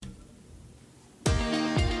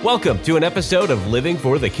Welcome to an episode of Living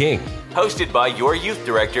for the King, hosted by your youth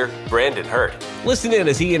director, Brandon Hurt. Listen in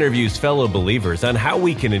as he interviews fellow believers on how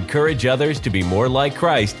we can encourage others to be more like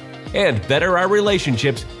Christ and better our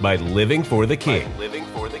relationships by living for the King.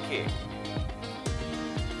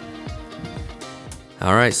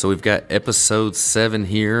 All right, so we've got episode 7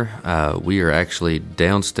 here. We are actually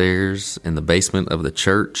downstairs in the basement of the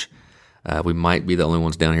church. We might be the only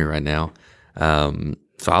ones down here right now.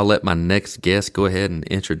 So I'll let my next guest go ahead and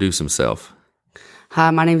introduce himself.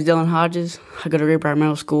 Hi, my name is Dylan Hodges. I go to Greenbrier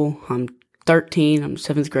Middle School. I'm 13. I'm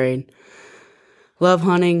 7th grade. Love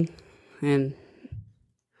hunting, and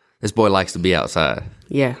This boy likes to be outside.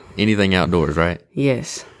 yeah, Anything outdoors, right?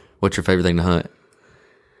 yes. What's your favorite thing to hunt?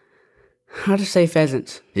 I'll just say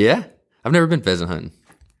pheasants, Yeah? I've never been pheasant hunting.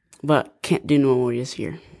 but can't do no more this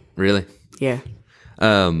year. Really? Yeah,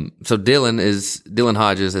 So Dylan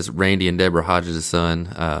Hodges is Randy and Deborah Hodges' son.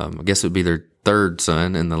 I guess it would be their third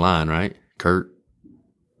son in the line, right? Kurt,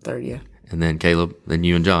 third, yeah. and then Caleb, then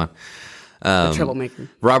you and John. The troublemaker.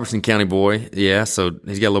 Robertson County boy, yeah. So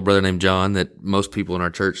he's got a little brother named John that most people in our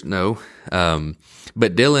church know.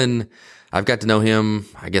 But Dylan, I've got to know him,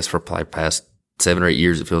 I guess, for probably past 7 or 8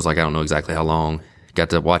 years. It feels like I don't know exactly how long. Got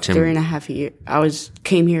to watch him. 3.5 years.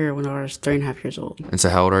 came here when I was 3.5 years old. And so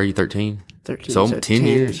how old are you? 13? 13. So 10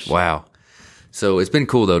 years. Wow. So it's been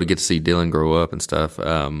cool though to get to see Dylan grow up and stuff.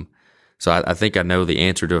 So I think I know the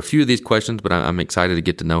answer to a few of these questions, but I'm excited to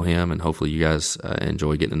get to know him, and hopefully you guys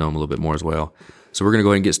enjoy getting to know him a little bit more as well. So we're going to go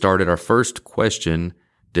ahead and get started. Our first question,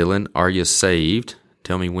 Dylan, are you saved?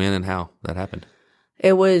 Tell me when and how that happened.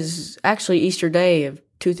 It was actually Easter Day of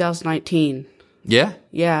 2019. Yeah?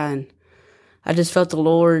 Yeah, and I just felt the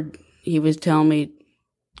Lord. He was telling me,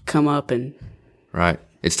 come up and, Right.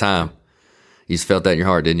 It's time. You just felt that in your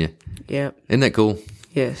heart, didn't you? yep, Isn't that cool?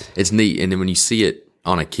 yes. It's neat. And then when you see it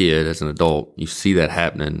on a kid as an adult, you see that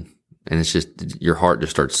happening, and it's just, your heart just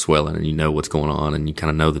starts swelling, and you know what's going on, and you kind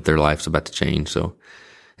of know that their life's about to change. So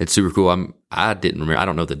it's super cool. I didn't remember. I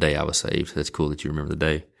don't know the day I was saved. That's cool that you remember the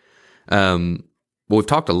day. Well, we've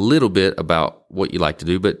talked a little bit about what you like to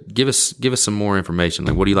do, but give us some more information.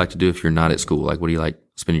 Like, what do you like to do if you're not at school? Like, what do you like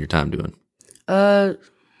spending your time doing?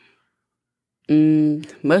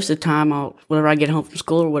 Most of the time, whenever I get home from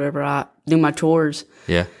school or whatever, I do my chores.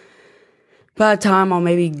 Yeah. By the time, I'll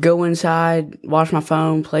maybe go inside, watch my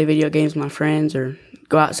phone, play video games with my friends, or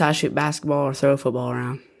go outside, shoot basketball, or throw a football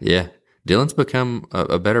around. Yeah. Dylan's become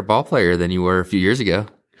a better ball player than you were a few years ago.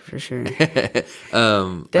 For sure.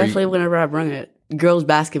 Definitely whenever I bring it. Girls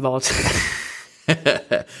basketball.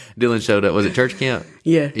 Dylan showed up. Was it church camp?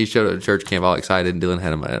 Yeah. He showed up at church camp all excited, and Dylan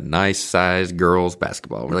had him a nice size girls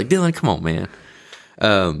basketball. We're like, Dylan, come on, man.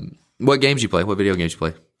 What games you play? What video games you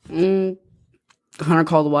play? Hunter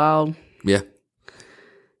Call the Wild. Yeah.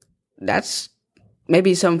 That's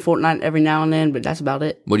maybe some Fortnite every now and then, but that's about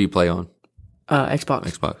it. What do you play on?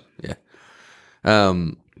 Xbox. Xbox, yeah.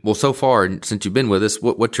 Well, so far, since you've been with us,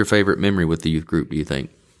 what's your favorite memory with the youth group, do you think?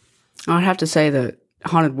 I'd have to say the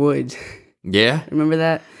Haunted Woods. Yeah? Remember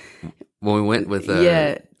that? When we went with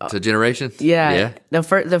Yeah. to Generation? Yeah.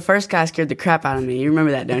 The first guy scared the crap out of me. You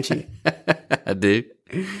remember that, don't you? I do.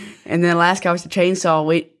 And then the last guy was the chainsaw.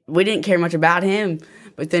 We didn't care much about him,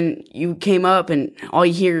 but then you came up and all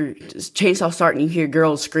you hear is chainsaw starting. You hear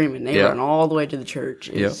girls screaming. They run all the way to the church.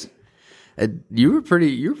 You were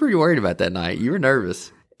pretty worried about that night. You were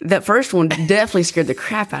nervous. That first one definitely scared the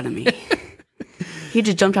crap out of me. He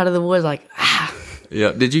just jumped out of the woods like, ah.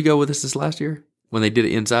 Yeah. Did you go with us this last year when they did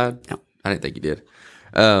it inside? No. I didn't think you did.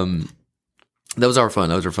 Those are fun.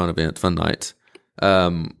 Those are fun events, fun nights.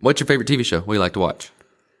 What's your favorite TV show? What do you like to watch?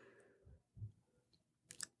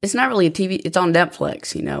 It's not really a TV. It's on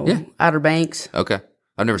Netflix, Yeah. Outer Banks. Okay.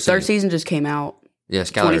 I've never seen Third it. season just came out. Yeah,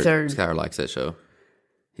 Skylar. 23rd. Skylar likes that show.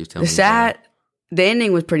 He was telling The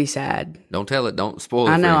ending was pretty sad. Don't tell it. Don't spoil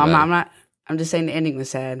it. I know. For I'm anybody. not. I'm just saying the ending was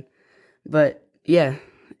sad. But yeah,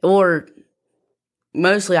 or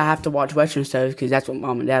mostly I have to watch Western shows because that's what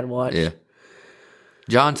Mom and Dad watch. Yeah.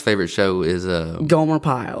 John's favorite show is Gomer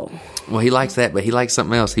Pyle. well, he likes that, but he likes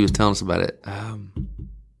something else. He was telling us about it.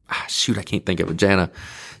 Shoot, I can't think of it. Jana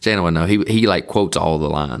would know. He like quotes all the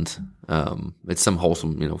lines. It's some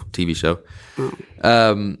wholesome, TV show.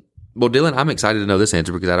 Well, Dylan, I'm excited to know this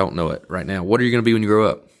answer because I don't know it right now. What are you going to be when you grow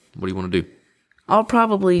up? What do you want to do? I'll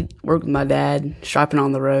probably work with my dad, striping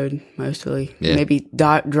on the road mostly. Yeah. Maybe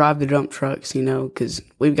drive the dump trucks, because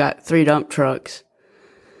we've got 3 dump trucks,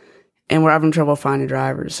 and we're having trouble finding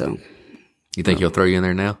drivers. So, You think he'll throw you in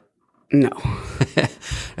there now? no.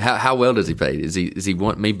 How well does he pay? Does he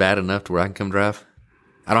want me bad enough to where I can come drive?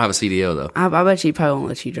 I don't have a CDO though. I bet you he probably won't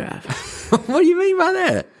let you drive. What do you mean by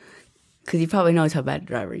that? Because he probably knows how bad a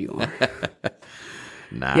driver you are.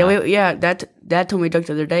 Nah. Dad told me a joke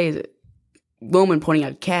the other day. Is a woman pointing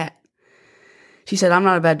out a cat. She said, "I'm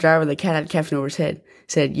not a bad driver." The cat had a caption over his head.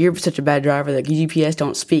 Said, "You're such a bad driver that GPS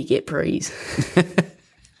don't speak, it prays."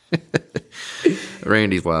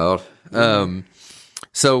 Randy's wild.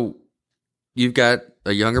 So you've got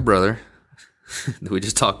a younger brother that we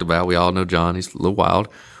just talked about. We all know John. He's a little wild.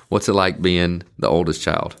 What's it like being the oldest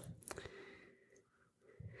child?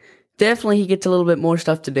 Definitely he gets a little bit more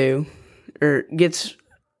stuff to do. Or gets,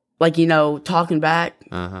 like, talking back.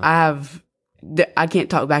 I can't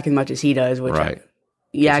talk back as much as he does. Which right.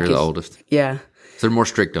 You're the oldest. Yeah. So they're more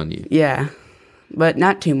strict on you. Yeah. But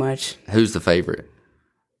not too much. Who's the favorite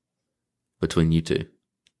between you two?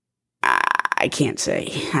 I can't say.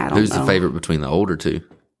 I don't know. Who's the favorite between the older two?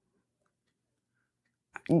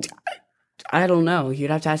 I don't know.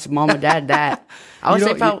 You'd have to ask mom or dad that. I would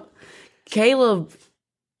say about Caleb,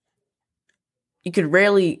 you could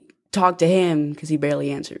rarely talk to him because he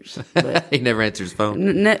barely answers. But he never answers his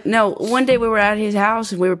phone. No, one day we were at his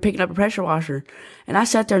house and we were picking up a pressure washer. And I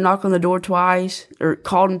sat there and knocked on the door twice, or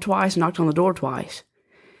called him twice and knocked on the door twice.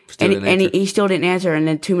 And he still didn't answer. And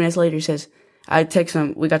then 2 minutes later he says, I text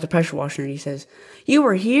him, we got the pressure washer, and he says, "You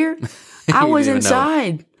were here? I was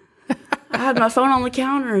inside. I had my phone on the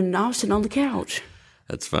counter, and I was sitting on the couch."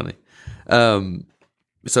 That's funny.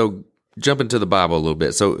 So jump into the Bible a little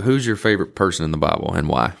bit. So who's your favorite person in the Bible and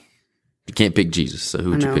why? You can't pick Jesus, so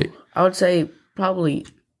who would you pick? I would say probably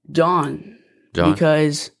John.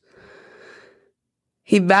 Because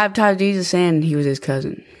he baptized Jesus and he was his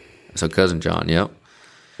cousin. So cousin John, yep.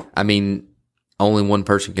 I mean, only one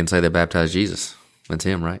person can say they baptized Jesus. That's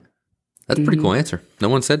him, right? That's a pretty cool answer. No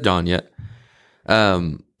one said John yet.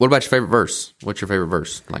 What about your favorite verse? What's your favorite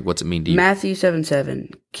verse? Like, what's it mean to you? Matthew 7:7.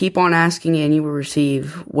 Keep on asking and you will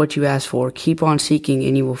receive what you ask for. Keep on seeking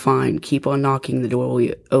and you will find. Keep on knocking, the door will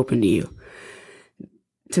be open to you.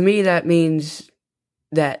 To me, that means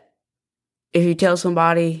that if you tell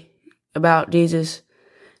somebody about Jesus,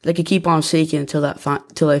 they could keep on seeking until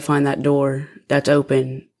they find that door that's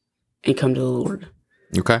open and come to the Lord.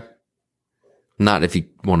 Okay. Not if you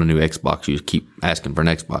want a new Xbox, you just keep asking for an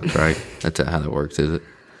Xbox, right? That's how that works, is it?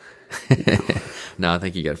 No, I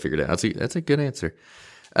think you got to figure it out. That's a good answer.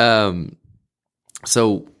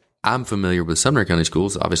 So I'm familiar with Sumner County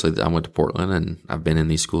schools. Obviously, I went to Portland, and I've been in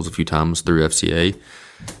these schools a few times through FCA.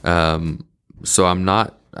 So I don't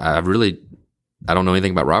know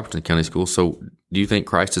anything about Robertson County School. So do you think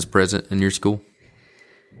Christ is present in your school?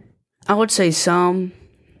 I would say some.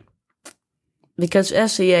 Because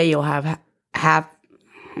FCA, you'll have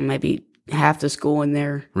maybe half the school in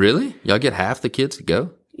there. Really? Y'all get half the kids to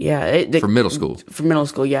go? Yeah. For middle school? For middle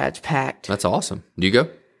school, yeah, it's packed. That's awesome. Do you go?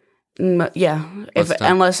 Yeah.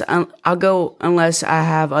 I'll go unless I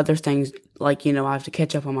have other things, like, I have to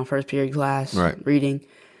catch up on my first period class, right, reading.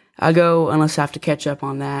 I'll go unless I have to catch up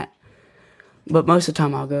on that. But most of the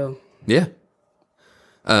time I'll go. Yeah.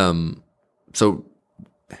 So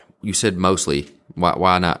you said mostly.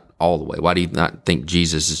 Why not all the way? Why do you not think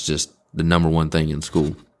Jesus is just the number one thing in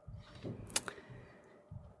school?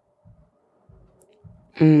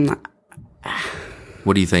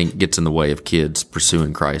 What do you think gets in the way of kids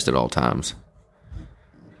pursuing Christ at all times?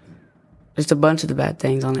 Just a bunch of the bad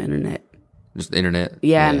things on the internet. Just the internet?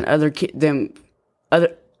 Yeah, and other kids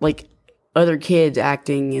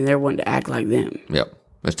acting, and they're wanting to act like them. Yep,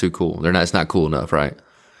 that's too cool. It's not cool enough, right?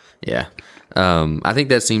 Yeah. I think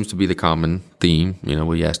that seems to be the common theme.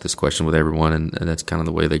 We ask this question with everyone, and that's kind of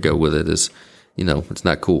the way they go with it is, it's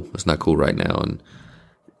not cool. It's not cool right now. And,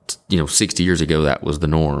 60 years ago, that was the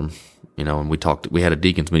norm, and we had a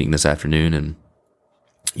deacons meeting this afternoon, and,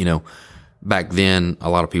 back then, a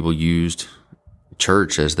lot of people used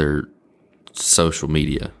church as their social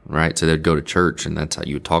media, right? So they'd go to church, and that's how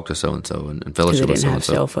you would talk to so-and-so and fellowship with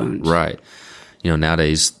so-and-so. Cell phones. Right.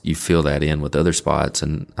 Nowadays you fill that in with other spots,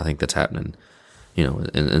 and I think that's happening,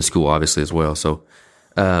 in school obviously as well. So,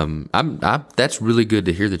 that's really good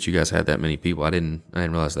to hear that you guys had that many people. I didn't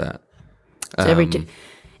realize that.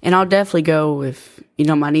 And I'll definitely go if,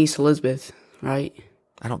 my niece Elizabeth, right?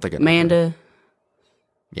 I don't think I know Amanda. her.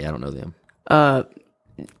 Yeah, I don't know them.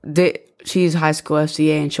 She's high school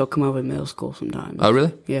FCA, and she'll come over to middle school sometimes. Oh,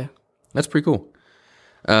 really? Yeah. That's pretty cool.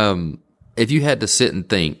 If you had to sit and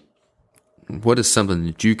think, what is something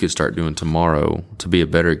that you could start doing tomorrow to be a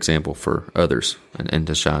better example for others and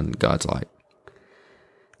to shine God's light?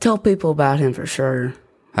 Tell people about him for sure.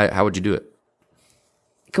 How would you do it?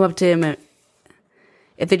 Come up to him, and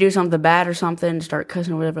if they do something bad or something, start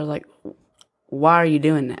cussing or whatever, like, why are you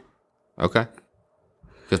doing that? Okay.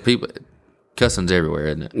 Because cussing's everywhere,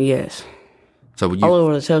 isn't it? Yes. So all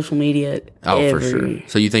over the social media. For sure.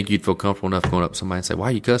 So you think you'd feel comfortable enough going up to somebody and say, "Why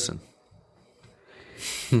are you cussing?"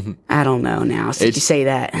 I don't know now. Since you say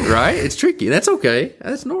that, right? It's tricky. That's okay.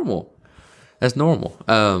 That's normal.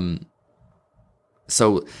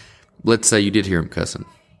 So let's say you did hear him cussing.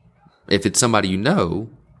 If it's somebody you know,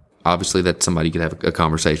 obviously that's somebody you could have a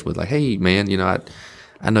conversation with, like, "Hey, man,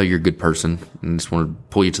 I know you're a good person, and just want to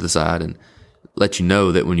pull you to the side and let you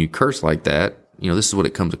know that when you curse like that, this is what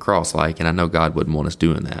it comes across like, and I know God wouldn't want us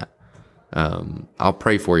doing that. I'll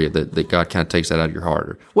pray for you that God kind of takes that out of your heart,"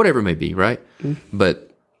 or whatever it may be, right? Mm-hmm.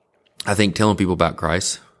 But I think telling people about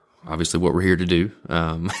Christ, obviously what we're here to do,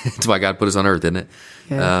 it's why God put us on earth, isn't it?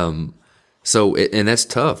 Yeah. And that's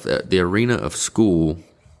tough. The arena of school,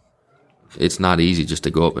 it's not easy just to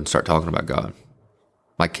go up and start talking about God.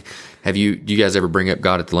 Like, do you guys ever bring up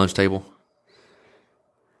God at the lunch table?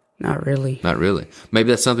 Not really. Not really. Maybe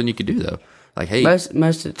that's something you could do though. Like, hey,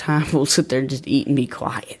 most of the time we'll sit there and just eat and be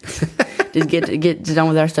quiet. Just get done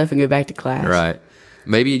with our stuff and go back to class. Right.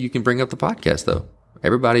 Maybe you can bring up the podcast though.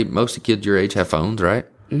 Most of the kids your age have phones, right?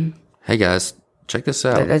 Mm-hmm. Hey guys, check this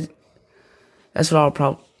out. That's what I'll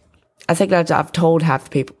probably. I think I've told half the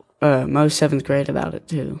people, most 7th grade about it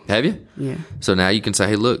too. Have you? Yeah. So now you can say,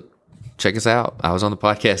 "Hey, look, check us out. I was on the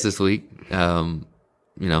podcast this week." Let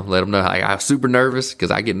them know. I was super nervous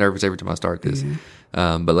because I get nervous every time I start this.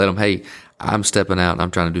 Mm-hmm. But let them, hey, I'm stepping out and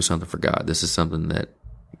I'm trying to do something for God. This is something that,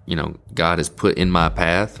 God has put in my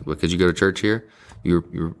path because you go to church here.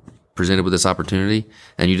 You're presented with this opportunity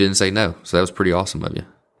and you didn't say no. So that was pretty awesome of you.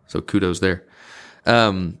 So kudos there.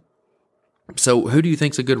 So who do you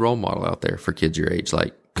think's a good role model out there for kids your age?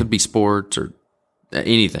 Like, could be sports or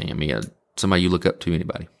anything. I mean, somebody you look up to,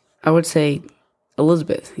 anybody. I would say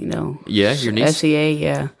Elizabeth, Yeah, your niece? FCA,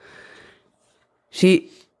 yeah.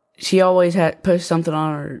 She always had posted something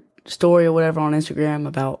on her story or whatever on Instagram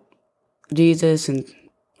about Jesus and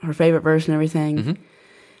her favorite verse and everything. Mm-hmm.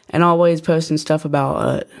 And always posting stuff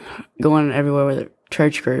about going everywhere with her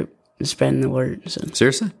church group and spreading the word. So.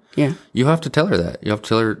 Seriously? Yeah. You have to tell her that. You have to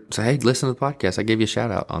tell her, say, "Hey, listen to the podcast. I gave you a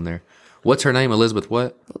shout out on there." What's her name? Elizabeth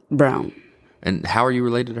what? Brown. And how are you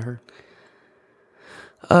related to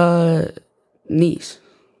her? Niece.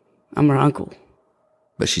 I'm her uncle.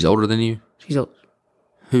 But she's older than you? She's old.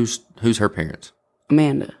 Who's her parents?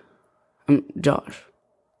 Amanda. Josh.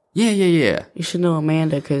 Yeah. You should know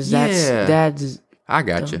Amanda because that's Dad's. I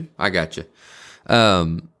got you.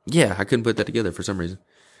 Yeah, I couldn't put that together for some reason.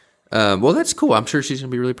 Well, that's cool. I'm sure she's going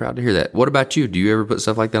to be really proud to hear that. What about you? Do you ever put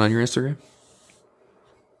stuff like that on your Instagram?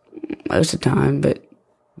 Most of the time, but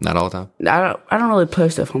not all the time. I don't really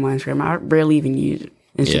post stuff on my Instagram. I rarely even use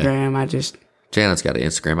Instagram. Yeah. Janet's got an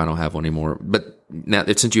Instagram. I don't have one anymore. But now,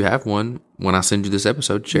 since you have one, when I send you this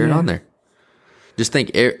episode, share it on there. Just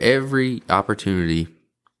think, every opportunity,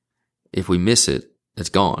 if we miss it, it's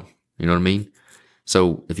gone. You know what I mean?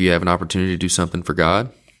 So if you have an opportunity to do something for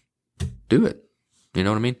God, do it. You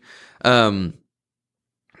know what I mean?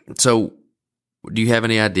 So do you have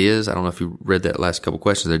any ideas? I don't know if you read that last couple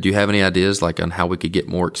questions there. Do you have any ideas like on how we could get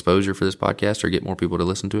more exposure for this podcast or get more people to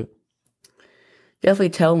listen to it?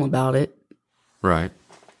 Definitely tell them about it. Right.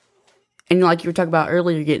 And like you were talking about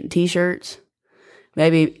earlier, getting T-shirts.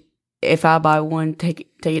 Maybe if I buy one, take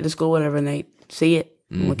it to school, whatever, and they see it,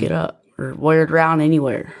 mm-hmm. Look it up or wear it around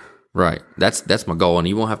anywhere. Right. That's my goal, and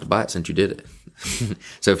you won't have to buy it since you did it.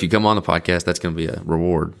 So if you come on the podcast, that's going to be a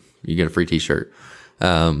reward. You get a free T-shirt.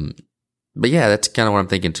 But yeah, that's kind of what I'm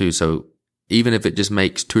thinking too. So even if it just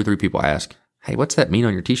makes 2 or 3 people ask, "Hey, what's that mean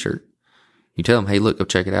on your T-shirt?" You tell them, "Hey, look, go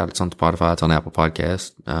check it out. It's on Spotify. It's on Apple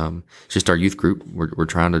Podcasts. It's just our youth group. We're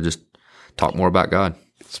trying to just talk more about God.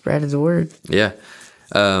 Spread the word." Yeah.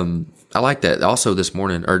 I like that. Also this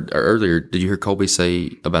morning or earlier, did you hear Colby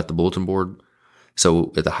say about the bulletin board?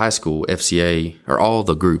 So at the high school, FCA, or all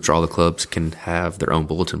the groups, or all the clubs can have their own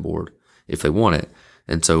bulletin board if they want it.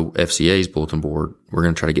 And so FCA's bulletin board, we're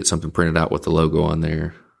going to try to get something printed out with the logo on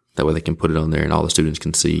there. That way they can put it on there and all the students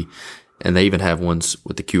can see. And they even have ones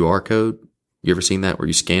with the QR code. You ever seen that where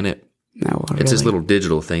you scan it? No, really. It's this little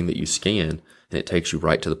digital thing that you scan and it takes you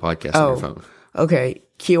right to the podcast on your phone. Okay.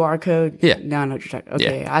 QR code? Yeah. Now I know what you're talking.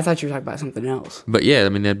 Okay. Yeah. I thought you were talking about something else. But yeah, I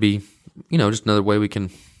mean, that'd be, just another way we can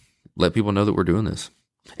let people know that we're doing this.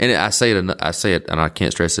 And I say it, and I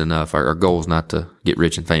can't stress it enough. Our goal is not to get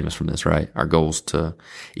rich and famous from this, right? Our goal is to,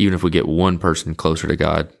 even if we get one person closer to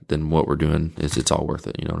God, then what we're doing it's all worth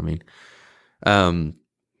it. You know what I mean?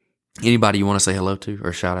 Anybody you want to say hello to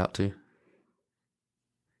or shout out to?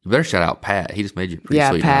 You better shout out Pat. He just made you a pretty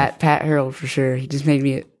sweet knife. Pat Harold for sure. He just made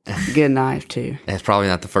me a good knife too. That's probably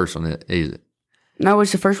not the first one, is it? No,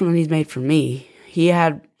 it's the first one that he's made for me.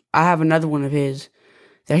 I have another one of his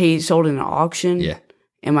that he sold in an auction. Yeah.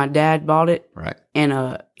 And my dad bought it. Right. And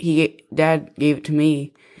Dad gave it to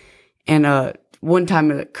me. And one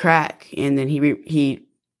time it cracked, and then he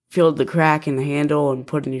filled the crack in the handle and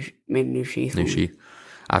made a new sheath. New sheath.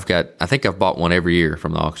 I think I've bought one every year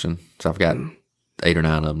from the auction. So I've got 8 or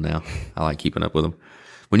 9 of them now. I like keeping up with them.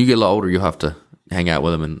 When you get a little older, you'll have to hang out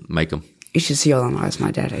with them and make them. You should see all the knives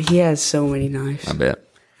my dad has. He has so many knives. I bet.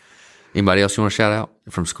 Anybody else you want to shout out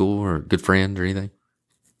from school or good friends or anything?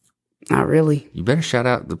 Not really. You better shout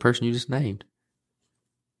out the person you just named.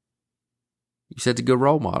 You said it's a good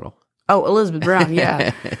role model. Oh, Elizabeth Brown,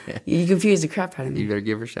 yeah. You confused the crap out of me. You better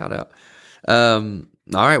give her a shout out. All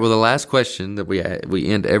right, well, the last question that we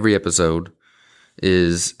end every episode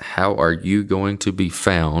is, how are you going to be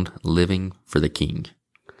found living for the King?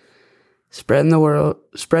 Spreading the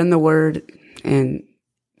word, and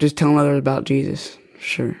just telling others about Jesus.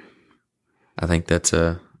 Sure. I think that's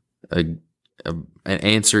an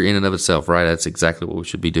answer in and of itself, right? That's exactly what we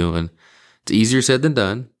should be doing. It's easier said than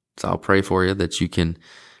done. So I'll pray for you that you can,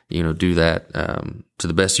 do that to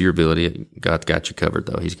the best of your ability. God's got you covered,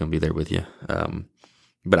 though. He's going to be there with you.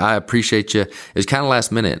 But I appreciate you. It was kind of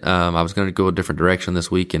last minute. I was going to go a different direction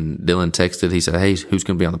this week, and Dylan texted. He said, "Hey, who's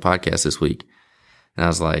going to be on the podcast this week?" And I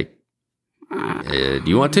was like, "Do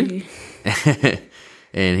you want to?"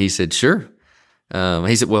 And he said, "Sure."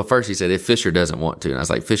 He said, well, first he said, if Fisher doesn't want to. And I was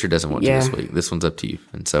like, Fisher doesn't want to this week. This one's up to you.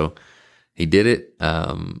 And so he did it.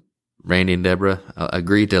 Randy and Deborah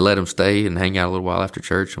agreed to let him stay and hang out a little while after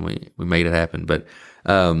church, and we made it happen. But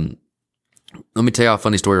let me tell you a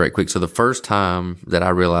funny story right quick. So the first time that I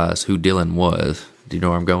realized who Dylan was, do you know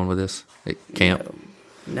where I'm going with this? At camp?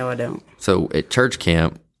 No, I don't. So at church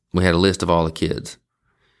camp, we had a list of all the kids.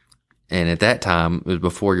 And at that time, it was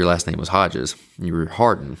before your last name was Hodges. You were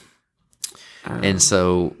Harden. And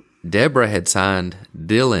so Deborah had signed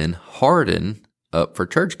Dylan Harden up for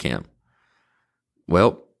church camp.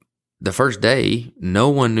 Well, the first day, no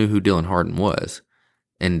one knew who Dylan Harden was.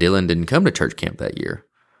 And Dylan didn't come to church camp that year.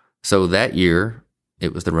 So that year,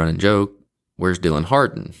 it was the running joke, where's Dylan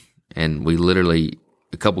Harden? And we literally,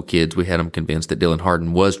 a couple kids, we had them convinced that Dylan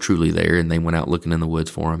Harden was truly there, and they went out looking in the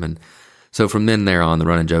woods for him. And so from then there on, the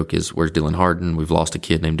running joke is, where's Dylan Harden? We've lost a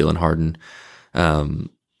kid named Dylan Harden.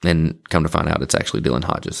 And come to find out, it's actually Dylan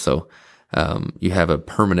Hodges. So you have a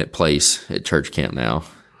permanent place at church camp now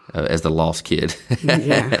as the lost kid.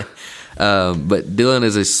 Yeah. But Dylan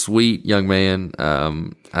is a sweet young man.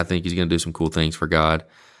 I think he's going to do some cool things for God.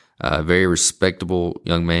 Very respectable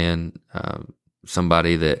young man.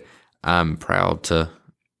 Somebody that I'm proud to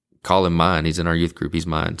call him mine. He's in our youth group. He's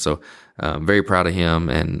mine. So I'm very proud of him,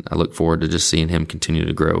 and I look forward to just seeing him continue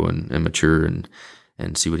to grow and mature and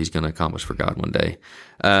see what he's going to accomplish for God one day.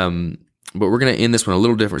 But we're going to end this one a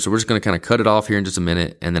little different. So we're just going to kind of cut it off here in just a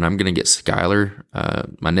minute, and then I'm going to get Skylar,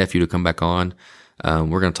 my nephew, to come back on.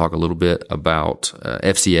 We're going to talk a little bit about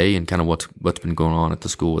FCA and kind of what's been going on at the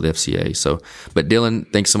school with FCA. So, but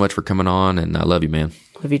Dylan, thanks so much for coming on, and I love you, man.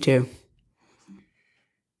 Love you too.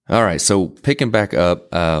 All right, so picking back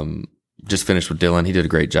up, just finished with Dylan. He did a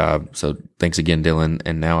great job. So thanks again, Dylan.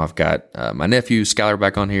 And now I've got my nephew Skylar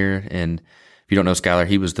back on here, and if you don't know Skylar,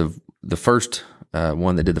 he was the first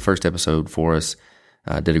one that did the first episode for us.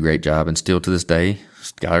 Did a great job, and still to this day,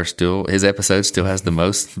 Skylar his episode still has the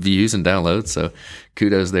most views and downloads. So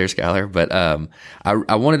kudos there, Skylar. But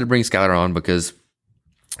I wanted to bring Skylar on because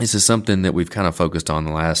this is something that we've kind of focused on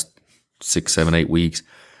the last 6, 7, 8 weeks.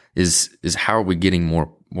 Is how are we getting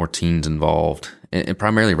more teens involved, and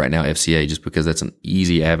primarily right now FCA, just because that's an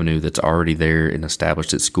easy avenue that's already there and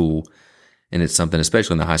established at school. And it's something,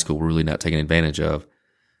 especially in the high school, we're really not taking advantage of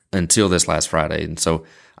until this last Friday. And so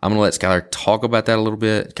I'm going to let Skylar talk about that a little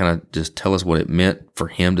bit, kind of just tell us what it meant for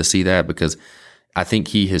him to see that, because I think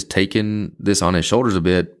he has taken this on his shoulders a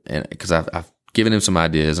bit, and because I've given him some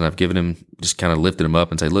ideas, and I've given him, just kind of lifted him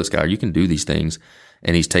up and say, look, Skylar, you can do these things.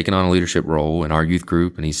 And he's taken on a leadership role in our youth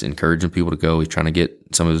group, and he's encouraging people to go. He's trying to get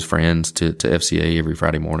some of his friends to FCA every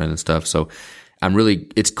Friday morning and stuff. So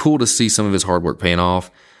it's cool to see some of his hard work paying off.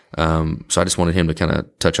 So I just wanted him to kind of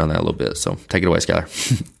touch on that a little bit. So take it away,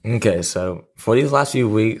 Skylar. Okay, so for these last few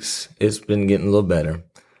weeks, it's been getting a little better.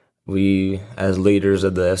 We, as leaders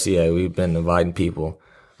of the FCA, we've been inviting people.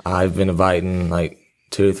 I've been inviting like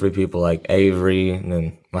 2 or 3 people, like Avery and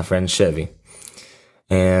then my friend Chevy.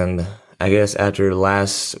 And I guess after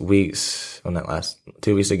last week's, well, not last,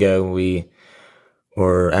 2 weeks ago, we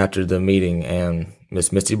were after the meeting, and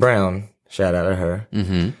Miss Misty Brown, shout out to her.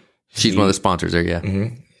 Mm-hmm. She's one of the sponsors there, yeah.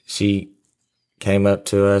 Mm-hmm. She came up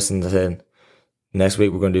to us and said, next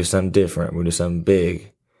week we're going to do something different. We're going to do something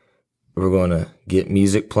big. We're going to get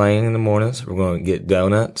music playing in the mornings. We're going to get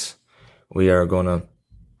donuts. We are going to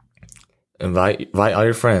invite all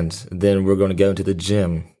your friends. Then we're going to go into the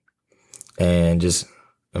gym and just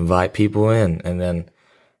invite people in. And then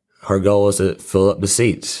her goal was to fill up the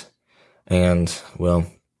seats. And, well,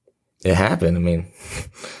 it happened. I mean,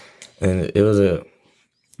 and it was a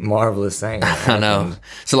marvelous thing. I know.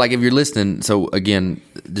 So, like, if you're listening, so again,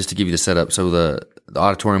 just to give you the setup, so the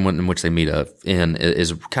auditorium in which they meet up in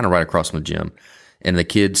is kind of right across from the gym. And the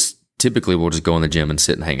kids typically will just go in the gym and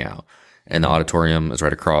sit and hang out. And the auditorium is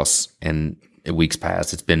right across. And weeks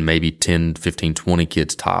past, it's been maybe 10, 15, 20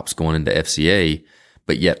 kids tops going into FCA.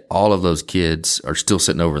 But yet all of those kids are still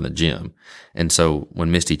sitting over in the gym. And so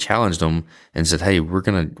when Misty challenged them and said, hey, we're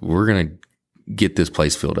going to get this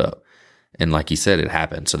place filled up. And like he said, it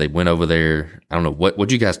happened. So they went over there. I don't know.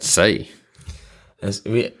 What'd you guys say?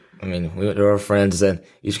 We went to our friends and said,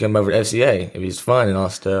 you should come over to FCA. It was fun and all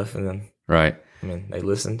stuff. And then, right. I mean, they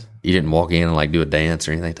listened. You didn't walk in and like do a dance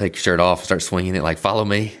or anything. Take your shirt off, start swinging it, like follow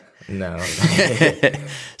me. No.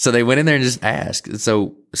 So they went in there and just asked.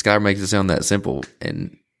 So Skylar makes it sound that simple,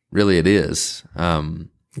 and really it is. You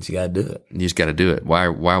got to do it. You just got to do it. Why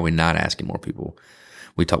are we not asking more people?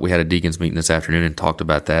 We had a deacons meeting this afternoon and talked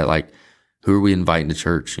about that. Like, who are we inviting to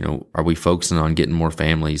church? You know, are we focusing on getting more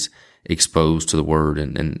families exposed to the word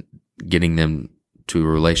and getting them to a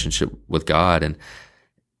relationship with God? And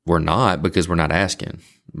we're not, because we're not asking.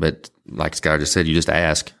 But like Skylar just said, you just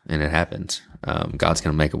ask and it happens. God's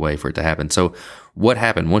going to make a way for it to happen. So what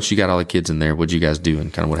happened once you got all the kids in there? What'd you guys do,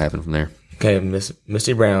 and kind of what happened from there? Okay,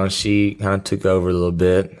 Misty Brown, she kind of took over a little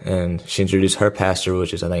bit, and she introduced her pastor,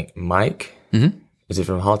 which is, I think, Mike. Mm-hmm. Is he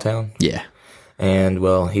from Halltown? Yeah. And,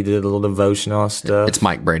 well, he did a little devotional stuff. It's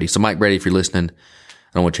Mike Brady. So Mike Brady, if you're listening,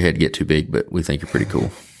 I don't want your head to get too big, but we think you're pretty cool.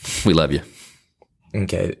 We love you.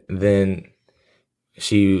 Okay, then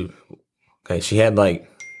she had, like,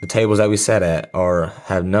 the tables that we sat at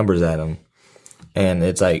have numbers at them. And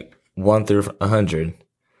it's like 1 through 100.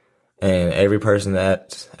 And every person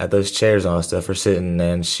at those chairs and all that stuff are sitting,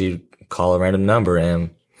 and she'd call a random number, and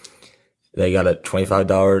they got a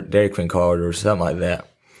 $25 Dairy Queen card or something like that.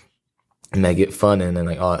 And they get fun and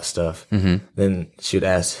like all that stuff. Mm-hmm. Then she would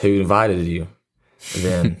ask who invited you. And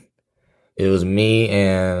then it was me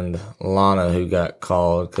and Lana who got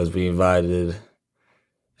called, because we invited,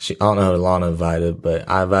 I don't know who Lana invited, but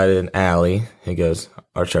I invited Allie, who goes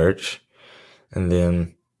our church. And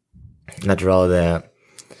then after all of that,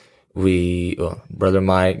 Brother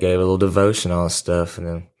Mike gave a little devotional and stuff. And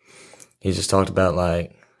then he just talked about,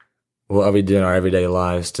 like, what are we doing in our everyday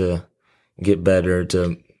lives to get better,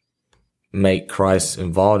 to make Christ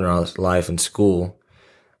involved in our life in school.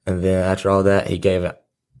 And then after all that, he gave an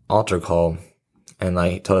altar call, and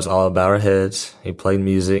like he told us all about our heads. He played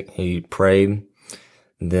music, he prayed.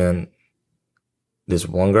 And then this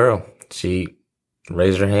one girl, she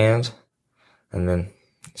raised her hand, and then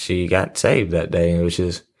she got saved that day, which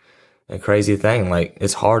is a crazy thing. Like,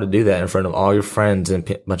 it's hard to do that in front of all your friends and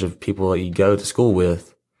a bunch of people that you go to school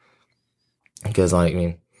with. Because, like, I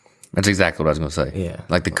mean, that's exactly what I was going to say. Yeah.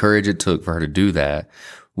 Like, the courage it took for her to do that,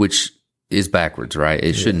 which is backwards, right?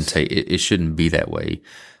 It shouldn't be that way.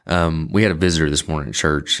 We had a visitor this morning at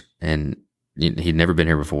church, and he'd never been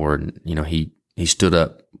here before. And, you know, he stood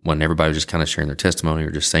up when everybody was just kind of sharing their testimony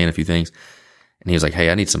or just saying a few things. And he was like, hey,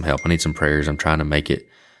 I need some help. I need some prayers. I'm trying to make it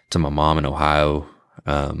to my mom in Ohio.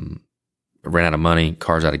 Ran out of money,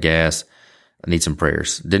 car's out of gas. I need some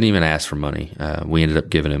prayers. Didn't even ask for money. We ended up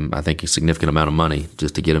giving him, I think, a significant amount of money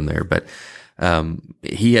just to get him there. But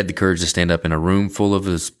he had the courage to stand up in a room full of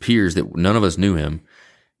his peers that none of us knew him,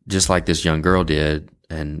 just like this young girl did.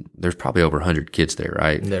 And there's probably over 100 kids there,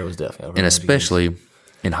 right? There was definitely over 100 and especially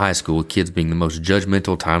in high school, kids being the most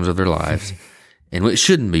judgmental times of their lives. And it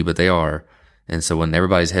shouldn't be, but they are. And so when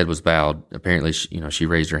everybody's head was bowed, apparently, she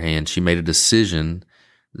raised her hand. She made a decision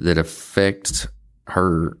that affects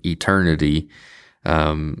her eternity,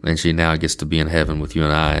 and she now gets to be in heaven with you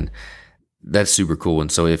and I, and that's super cool. And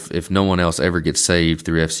so if no one else ever gets saved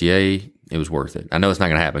through FCA, it was worth it. I know it's not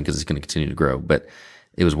going to happen because it's going to continue to grow, but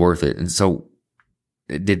it was worth it. And so,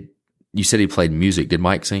 you said he played music? Did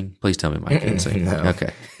Mike sing? Please tell me Mike didn't sing. No.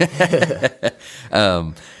 Okay.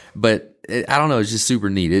 But I don't know. It's just super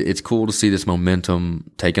neat. It's cool to see this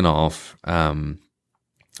momentum taking off.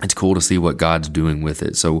 It's cool to see what God's doing with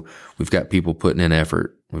it. So we've got people putting in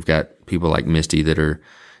effort. We've got people like Misty that are,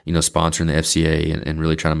 sponsoring the FCA and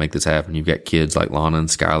really trying to make this happen. You've got kids like Lana and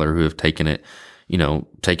Skylar who have taken it,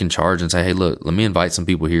 taken charge and say, hey, look, let me invite some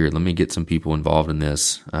people here. Let me get some people involved in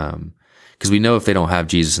this. Because we know if they don't have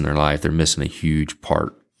Jesus in their life, they're missing a huge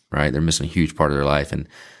part, right? They're missing a huge part of their life, and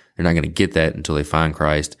they're not going to get that until they find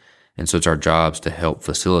Christ. And so it's our jobs to help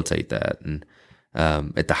facilitate that. And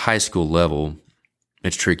at the high school level,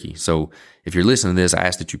 it's tricky. So if you're listening to this, I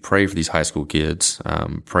ask that you pray for these high school kids.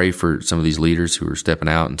 Pray for some of these leaders who are stepping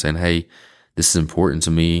out and saying, hey, this is important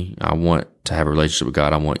to me. I want to have a relationship with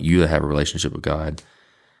God. I want you to have a relationship with God.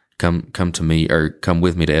 Come to me, or come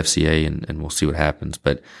with me to FCA, and we'll see what happens.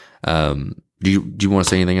 But do you want to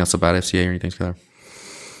say anything else about FCA or anything, Skylar?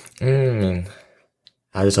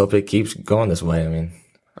 I just hope it keeps going this way. I mean,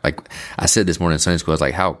 like I said this morning in Sunday school, I was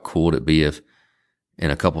like, how cool would it be if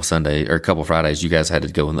in a couple Fridays, you guys had to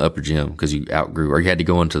go in the upper gym because you outgrew, or you had to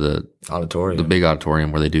go into the auditorium, the big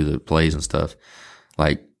auditorium where they do the plays and stuff.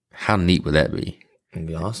 Like, how neat would that be? It'd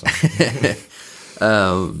be awesome.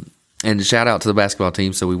 And shout out to the basketball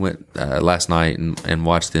team. So we went last night and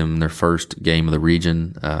watched them their first game of the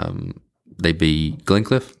region. They beat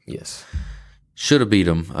Glencliff. Yes. Should have beat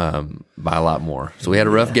them by a lot more. So we had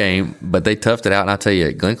a rough game, but they toughed it out. And I tell you,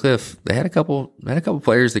 Glencliff, they had a couple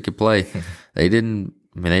players that could play. They didn't.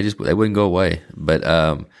 I mean, they wouldn't go away. But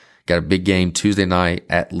got a big game Tuesday night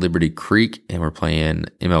at Liberty Creek, and we're playing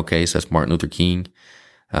MLK. So that's Martin Luther King.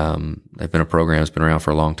 They've been a program that's been around for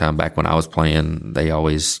a long time. Back when I was playing, they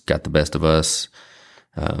always got the best of us.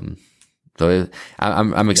 So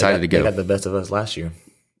I'm excited to go. They got the best of us last year.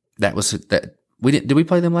 That was that. Did we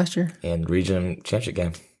play them last year? And region championship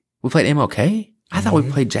game. We played MLK? I thought we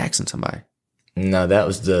played Jackson somebody. No, that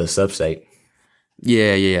was the sub-state.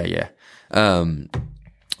 Yeah. So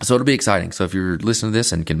it'll be exciting. So if you're listening to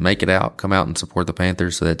this and can make it out, come out and support the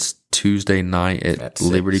Panthers. So that's Tuesday night at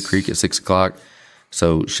Liberty Creek at 6:00.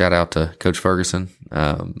 So shout out to Coach Ferguson.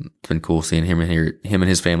 It's been cool seeing him and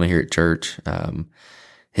his family here at church.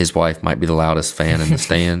 His wife might be the loudest fan in the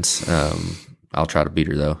stands. I'll try to beat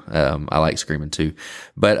her though. I like screaming too.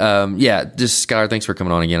 But yeah, just Skylar, thanks for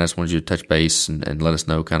coming on again. I just wanted you to touch base and let us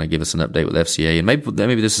know, kind of give us an update with FCA. And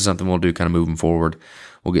maybe this is something we'll do kind of moving forward.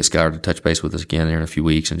 We'll get Skylar to touch base with us again here in a few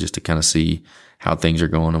weeks, and just to kind of see how things are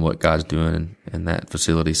going and what God's doing in that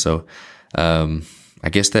facility. So I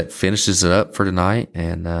guess that finishes it up for tonight,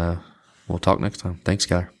 and we'll talk next time. Thanks,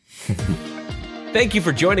 Skylar. Thank you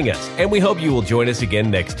for joining us, and we hope you will join us again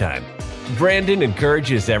next time. Brandon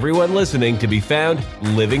encourages everyone listening to be found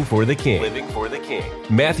living for the King. Living for the King.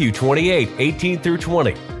 Matthew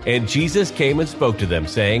 28:18-20. And Jesus came and spoke to them,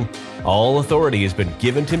 saying, all authority has been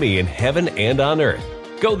given to me in heaven and on earth.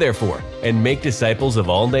 Go therefore and make disciples of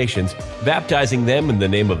all nations, baptizing them in the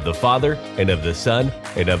name of the Father and of the Son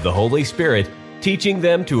and of the Holy Spirit, teaching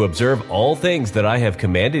them to observe all things that I have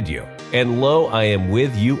commanded you. And lo, I am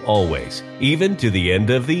with you always, even to the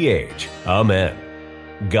end of the age. Amen.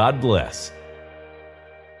 God bless.